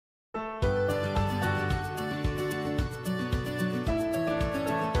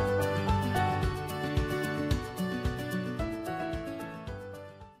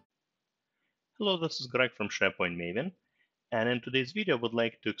Hello, this is Greg from SharePoint Maven, and in today's video, I would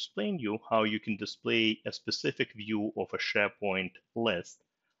like to explain you how you can display a specific view of a SharePoint list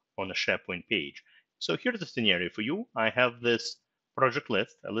on a SharePoint page. So here's the scenario for you. I have this project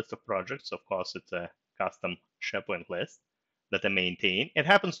list, a list of projects. Of course, it's a custom SharePoint list that I maintain. It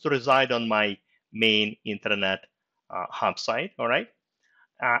happens to reside on my main internet hub site, all right?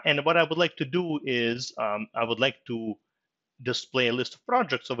 And what I would like to do is I would like to display a list of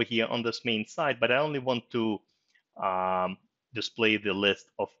projects over here on this main site, but I only want to display the list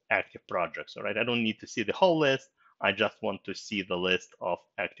of active projects. All right, I don't need to see the whole list. I just want to see the list of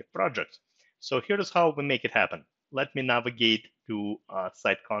active projects. So here's how we make it happen. Let me navigate to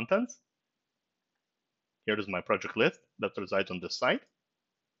site contents. Here is my project list that resides on this site.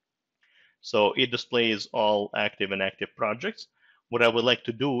 So it displays all active and active projects. What I would like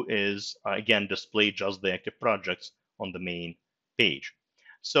to do is, again, display just the active projects on the main page.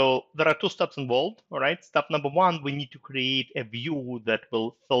 So there are two steps involved, all right? Step number one, we need to create a view that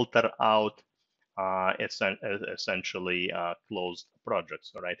will filter out essentially closed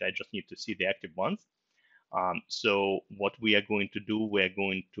projects, all right? I just need to see the active ones. So what we are going to do, we're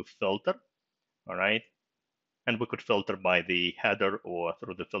going to filter, all right? And we could filter by the header or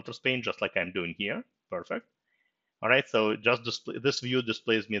through the filters pane, just like I'm doing here. Perfect. All right, so just display, this view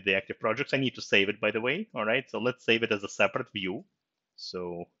displays me the active projects. I need to save it, by the way. All right, so let's save it as a separate view.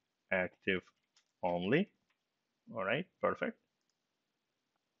 So active only. All right, perfect.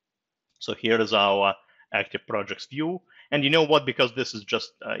 So here is our active projects view. And you know what? Because this is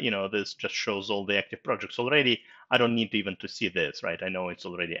just, this just shows all the active projects already. I don't need even to see this, right? I know it's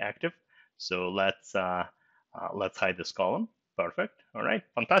already active. So let's hide this column. Perfect. All right,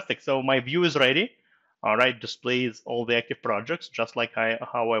 fantastic. So my view is ready. All right, displays all the active projects just like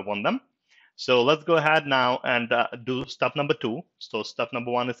how I want them. So let's go ahead now and do step number two. So step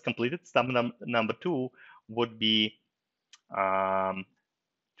number one is completed. Step number two would be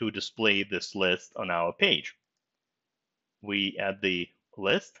to display this list on our page. We add the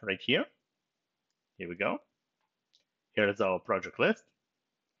list right here. Here we go. Here is our project list.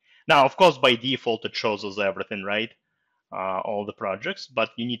 Now, of course, by default, it shows us everything, right? All the projects,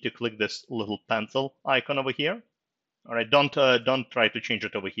 but you need to click this little pencil icon over here. All right, don't try to change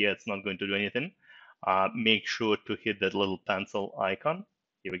it over here. It's not going to do anything. Make sure to hit that little pencil icon.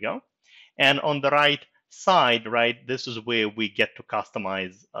 Here we go. And on the right side, right, this is where we get to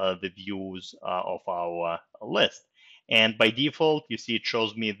customize the views of our list. And by default, you see it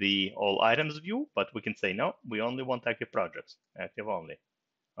shows me the all items view, but we can say, no, we only want active projects, active only.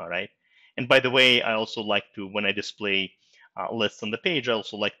 All right. And by the way, I also like to, when I display lists on the page, I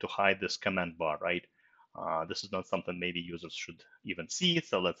also like to hide this command bar, right? This is not something maybe users should even see.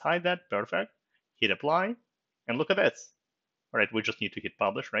 So let's hide that. Perfect. Hit apply. And look at this. All right, we just need to hit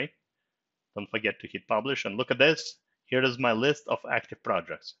publish, right? Don't forget to hit publish. And look at this. Here is my list of active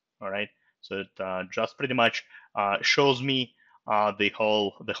projects. All right. So it just pretty much shows me the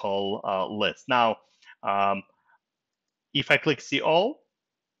whole list. Now, if I click see all,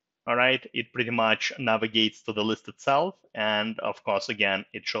 all right, it pretty much navigates to the list itself. And of course, again,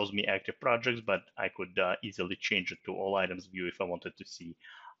 it shows me active projects, but I could easily change it to all items view if I wanted to see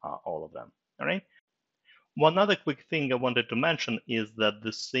all of them. All right. One other quick thing I wanted to mention is that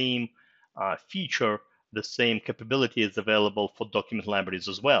the same feature, the same capability is available for document libraries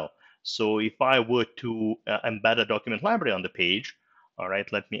as well. So if I were to embed a document library on the page, all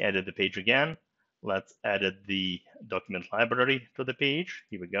right, let me edit the page again. Let's edit the document library to the page.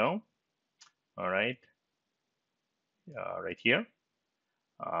 Here we go. All right, right here.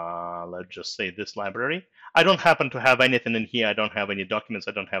 Let's just say this library. I don't happen to have anything in here. I don't have any documents.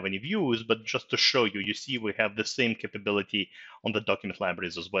 I don't have any views, but just to show you, you see we have the same capability on the document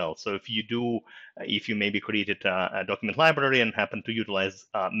libraries as well. So if you maybe created a document library and happen to utilize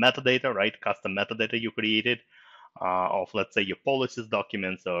metadata, right, custom metadata you created, of, let's say, your policies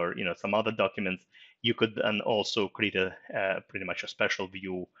documents or some other documents, you could then also create pretty much a special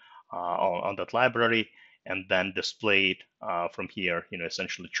view on that library and then display it from here.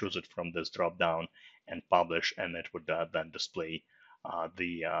 Essentially choose it from this drop down and publish, and it would then display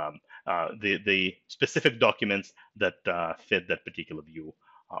the specific documents that fit that particular view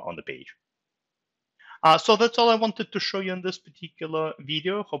on the page. So that's all I wanted to show you in this particular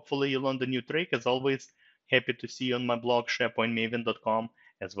video. Hopefully you learned a new trick. As always, happy to see you on my blog, SharePointMaven.com,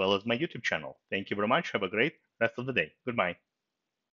 as well as my YouTube channel. Thank you very much. Have a great rest of the day. Goodbye.